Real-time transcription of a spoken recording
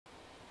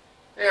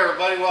Hey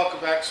everybody, welcome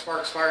back to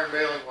Sparks Fire and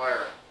Baling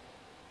Wire.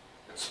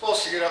 It's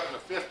supposed to get up in the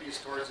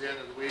 50s towards the end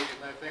of the week,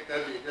 and I think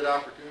that'd be a good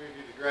opportunity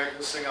to drag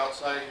this thing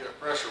outside and get it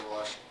pressure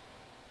washed.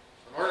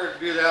 So in order to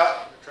do that,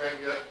 I'm going to try and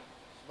get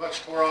as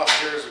much tore off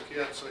here as we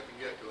can so we can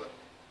get to it.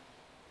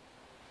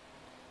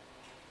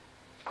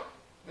 I'm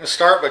going to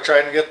start by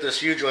trying to get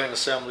this U-joint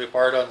assembly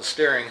part on the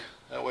steering.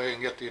 That way I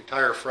can get the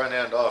entire front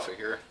end off of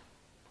here.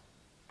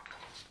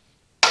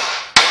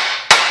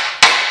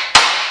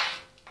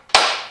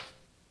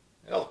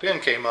 Well, the pin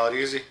came out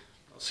easy.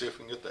 Let's see if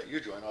we can get that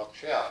U-joint off the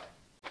shaft.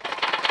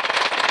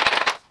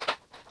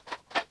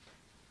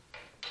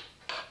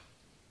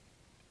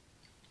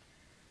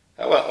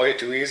 That went way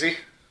too easy.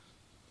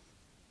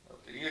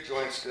 If the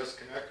U-joint's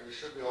disconnected, we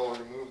should be able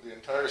to remove the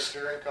entire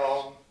steering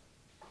column,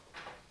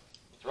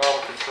 the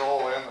throttle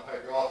control, and the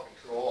hydraulic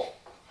control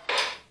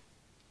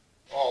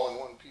all in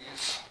one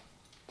piece.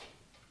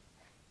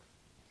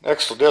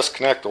 Next, we'll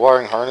disconnect the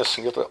wiring harness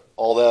and get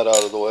all that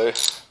out of the way.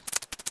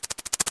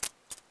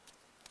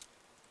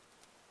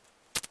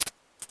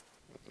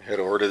 Head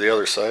over to the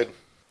other side.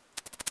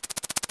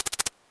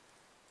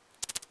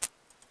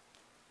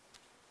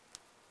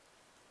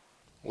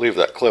 Leave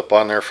that clip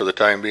on there for the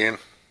time being.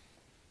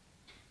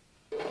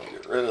 I'll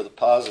get rid of the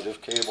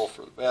positive cable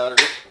for the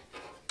battery.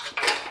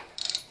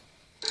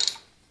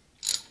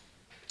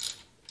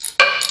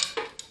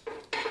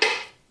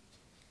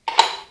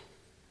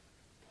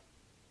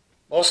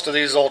 Most of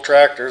these old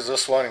tractors,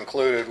 this one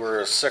included, were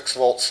a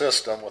 6-volt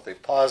system with a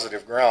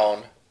positive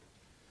ground.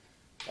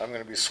 I'm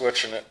going to be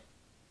switching it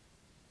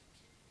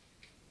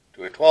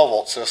to a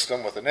 12-volt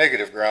system with a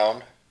negative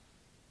ground,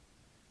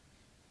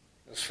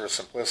 just for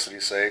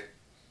simplicity's sake.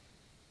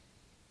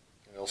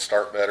 It'll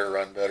start better,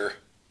 run better.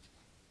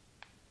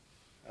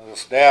 Now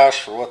this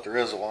dash, for what there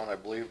is of one, I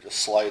believe just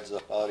slides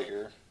up out of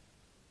here.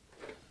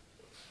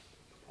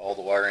 All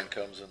the wiring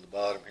comes in the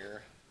bottom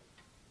here,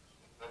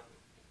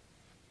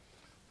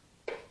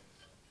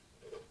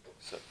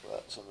 except for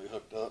that somebody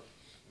hooked up.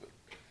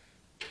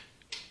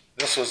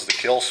 This was the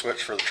kill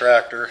switch for the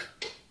tractor.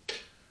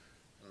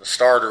 The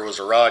starter was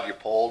a rod you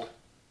pulled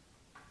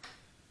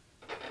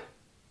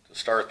to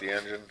start the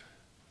engine.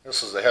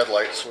 This is the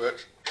headlight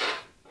switch,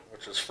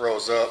 which is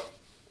froze up.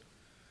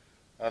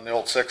 On the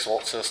old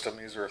 6-volt system,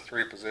 these are a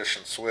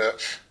 3-position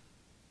switch.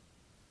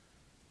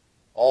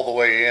 All the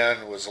way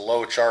in was a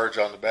low charge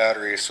on the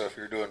battery, so if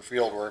you're doing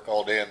field work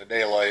all day in the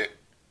daylight,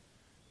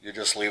 you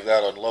just leave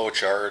that on low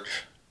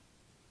charge.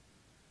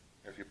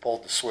 If you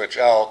pulled the switch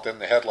out, then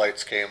the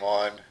headlights came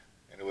on,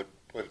 and it would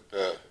put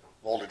the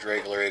voltage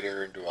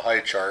regulator into a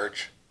high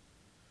charge.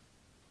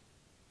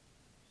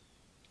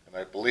 And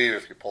I believe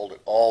if you pulled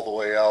it all the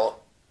way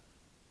out,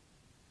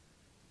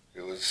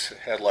 it was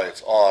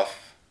headlights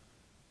off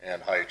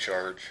and high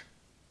charge.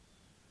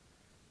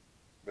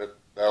 But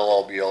that'll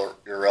all be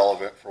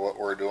irrelevant for what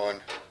we're doing.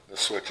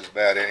 This switch is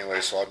bad anyway,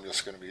 so I'm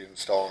just going to be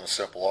installing a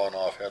simple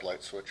on-off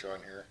headlight switch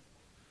on here.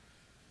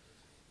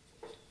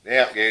 The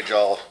amp gauge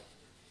I'll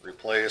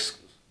replace.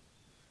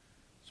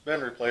 It's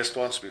been replaced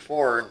once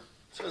before, and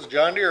it says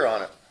John Deere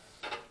on it.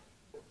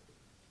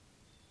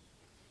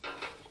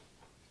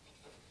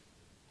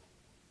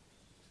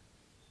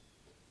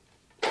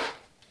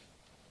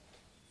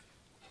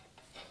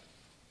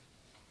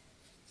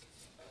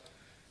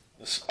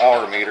 This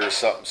hour meter is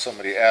something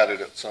somebody added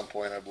at some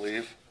point, I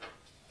believe.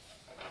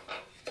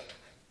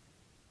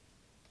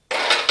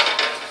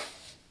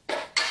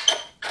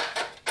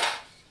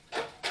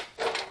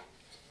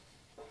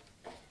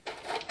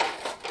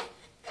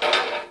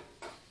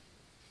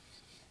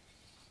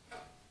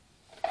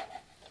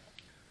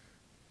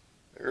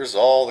 Here's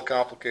all the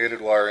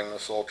complicated wiring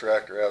this old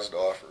tractor has to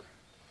offer.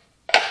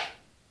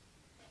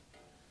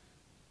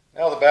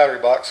 Now the battery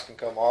box can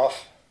come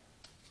off.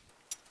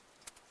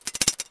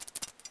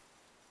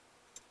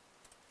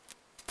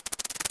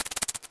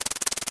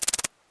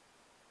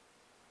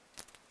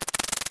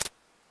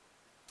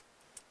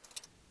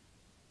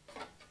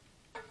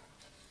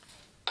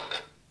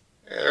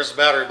 There's the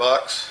battery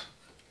box.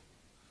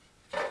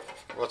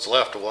 What's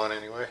left of one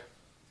anyway.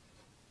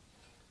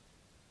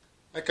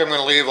 I think I'm going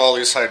to leave all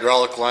these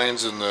hydraulic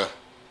lines and the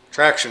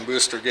traction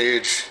booster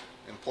gauge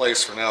in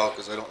place for now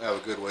because I don't have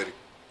a good way to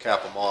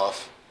cap them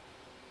off.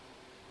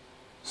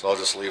 So I'll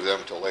just leave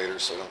them until later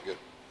so I don't get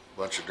a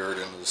bunch of dirt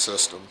into the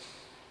system.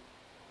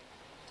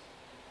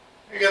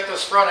 You get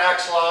this front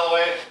axle out of the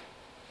way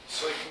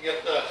so we can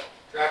get the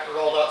tractor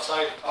rolled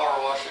outside and power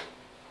wash it.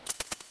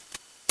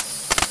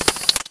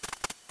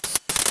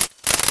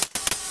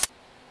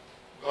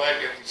 Go ahead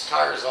and get these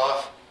tires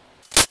off.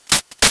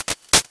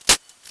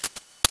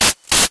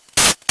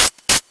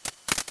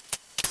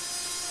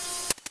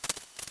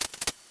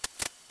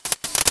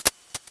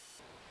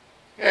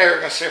 Okay, we're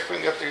going to see if we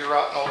can get these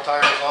rotten old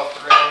tires off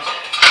the rims.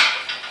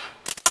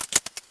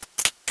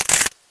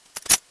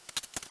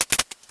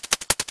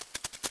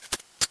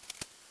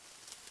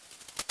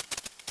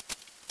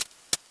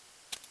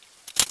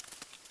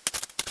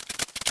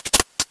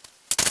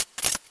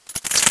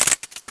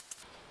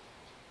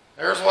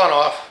 There's one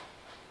off.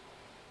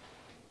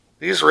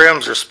 These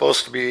rims are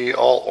supposed to be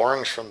all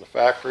orange from the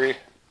factory. At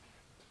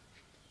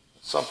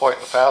some point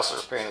in the past they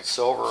were painted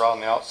silver on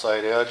the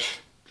outside edge.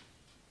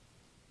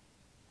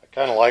 I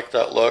kind of like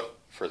that look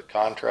for the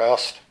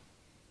contrast,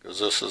 because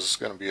this is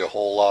going to be a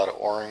whole lot of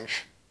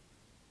orange.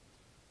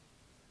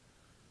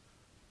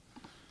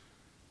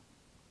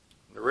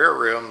 The rear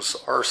rims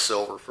are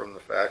silver from the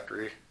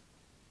factory.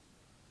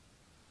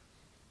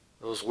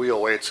 Those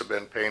wheel weights have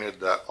been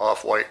painted that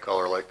off-white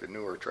color like the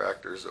newer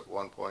tractors at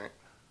one point.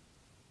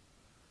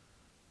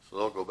 So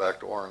they'll go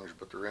back to orange,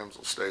 but the rims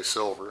will stay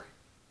silver.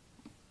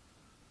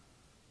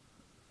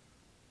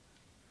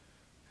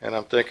 And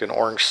I'm thinking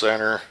orange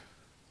center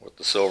with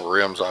the silver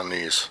rims on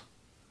these.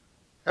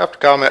 Have to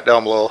comment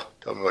down below.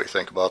 Tell me what you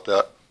think about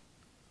that.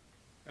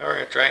 Now we're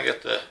going to try and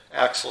get the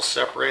axle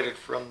separated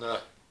from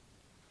the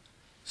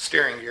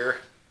steering gear.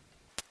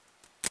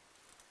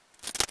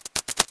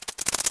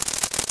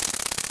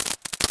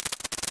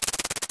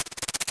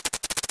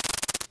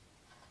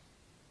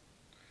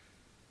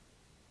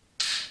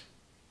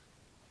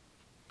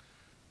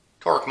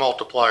 Torque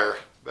multiplier,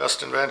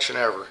 best invention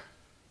ever.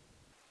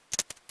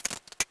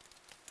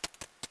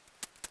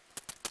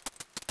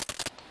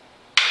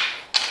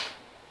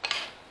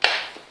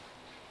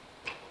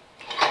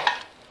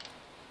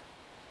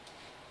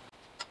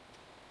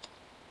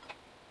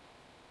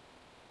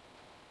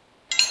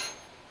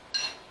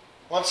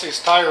 Once these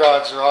tie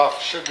rods are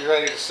off, should be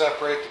ready to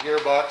separate the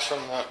gearbox from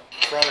the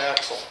front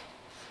axle.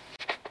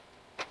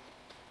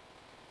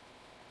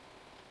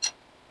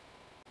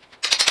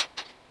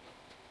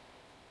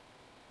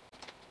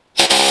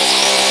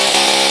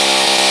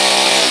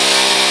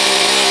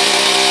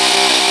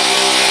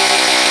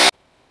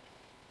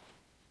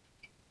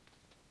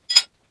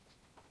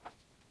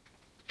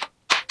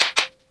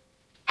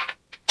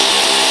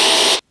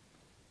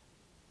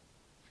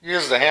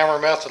 Use the hammer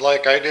method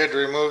like I did to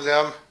remove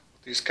them.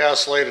 These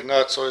castellated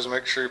nuts, always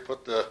make sure you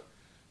put the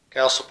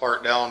castle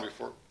part down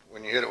before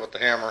when you hit it with the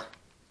hammer.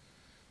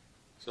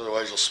 So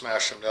otherwise you'll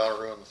smash them down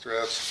and ruin the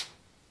threads.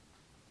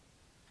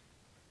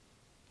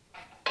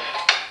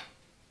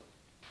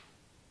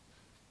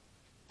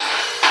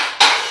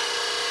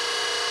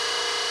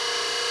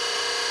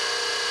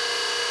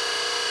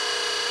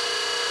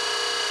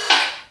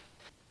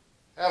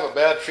 I have a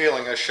bad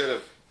feeling I should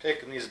have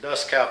taken these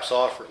dust caps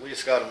off, or at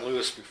least got them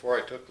loose before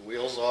I took the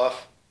wheels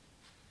off.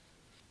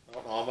 I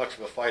don't know how much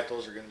of a fight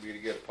those are going to be to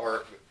get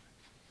apart, but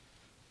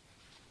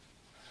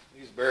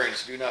these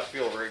bearings do not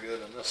feel very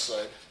good on this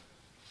side.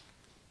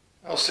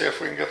 I'll see if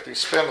we can get these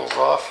spindles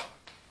off.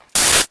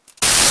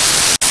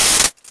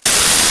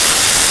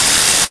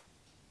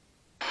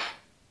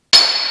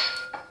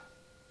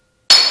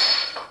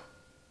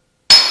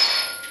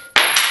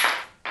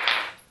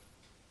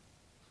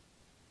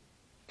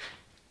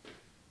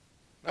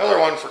 Another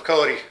one for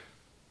Cody.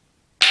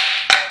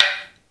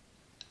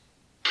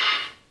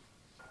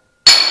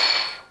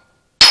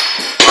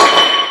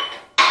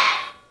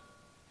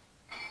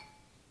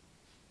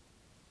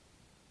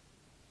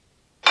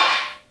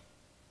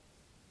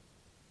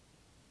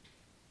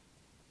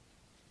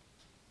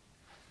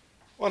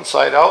 One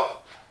side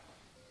out.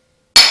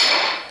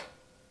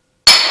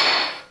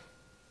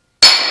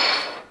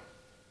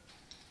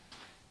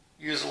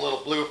 Use a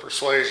little blue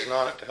persuasion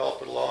on it to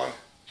help it along.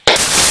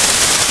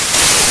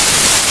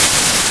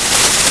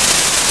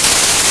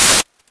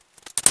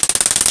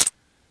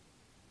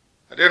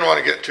 I didn't want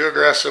to get too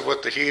aggressive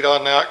with the heat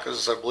on that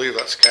because I believe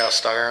that's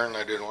cast iron.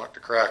 I didn't want it to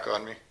crack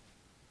on me.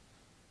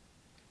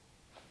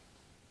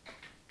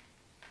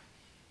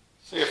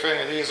 See if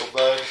any of these will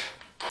budge.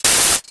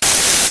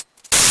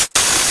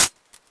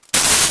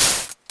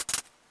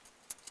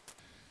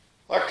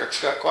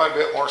 Electric's got quite a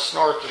bit more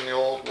snort than the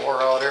old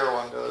wore out air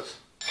one does.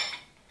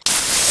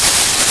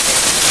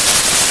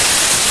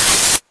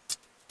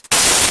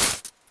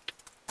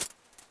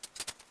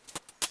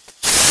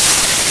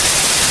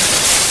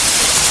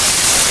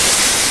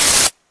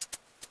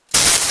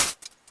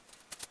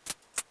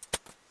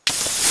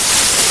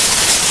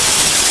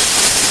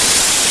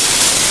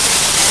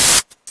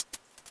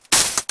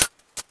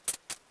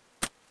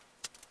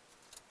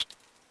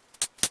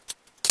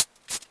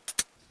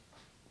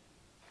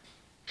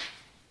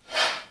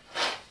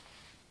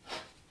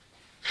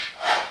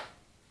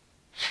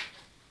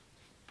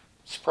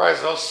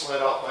 Surprised those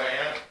slid out by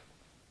hand.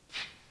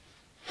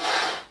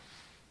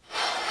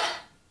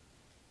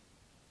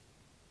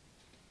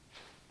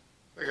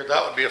 Figured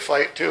that would be a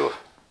fight too.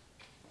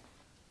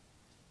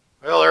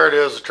 Well, there it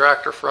is, the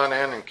tractor front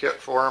end in kit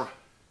form.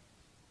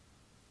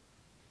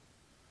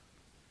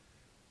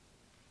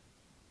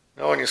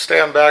 Now when you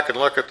stand back and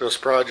look at this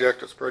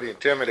project, it's pretty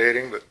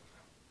intimidating, but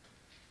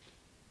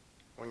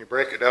when you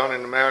break it down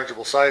into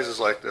manageable sizes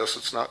like this,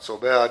 it's not so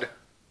bad.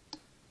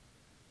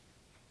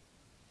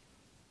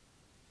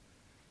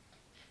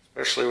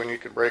 Especially when you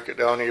can break it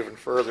down even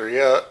further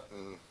yet,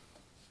 and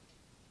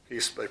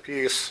piece by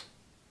piece.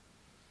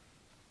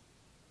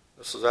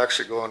 This is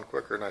actually going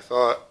quicker than I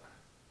thought.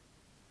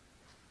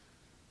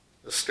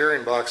 The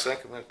steering box, I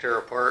think I'm going to tear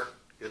apart,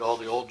 get all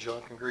the old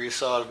junk and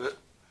grease out of it,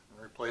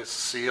 and replace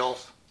the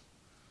seals.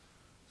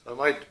 So I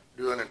might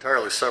do an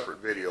entirely separate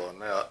video on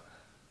that.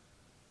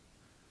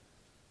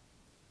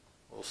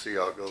 We'll see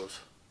how it goes.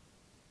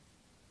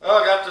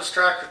 Well, I got this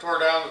tractor tore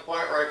down to the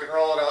point where I can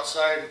roll it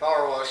outside and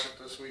power wash it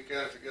this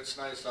weekend if it gets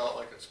nice out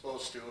like it's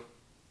supposed to.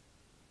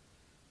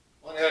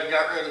 Went ahead and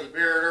got rid of the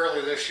beard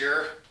early this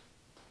year.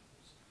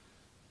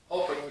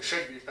 Hoping we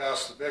should be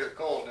past the bitter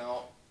cold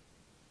now.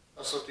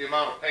 That's with the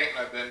amount of painting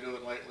I've been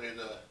doing lately.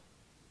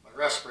 My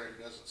respirator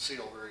doesn't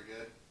seal very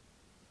good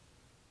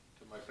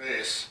to my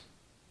face.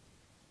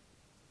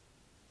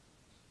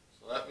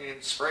 So that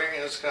means spring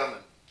is coming.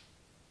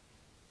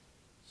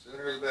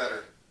 Sooner the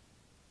better.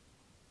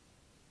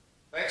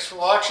 Thanks for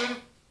watching.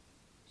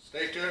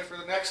 Stay tuned for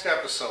the next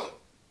episode.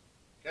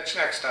 Catch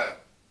you next time.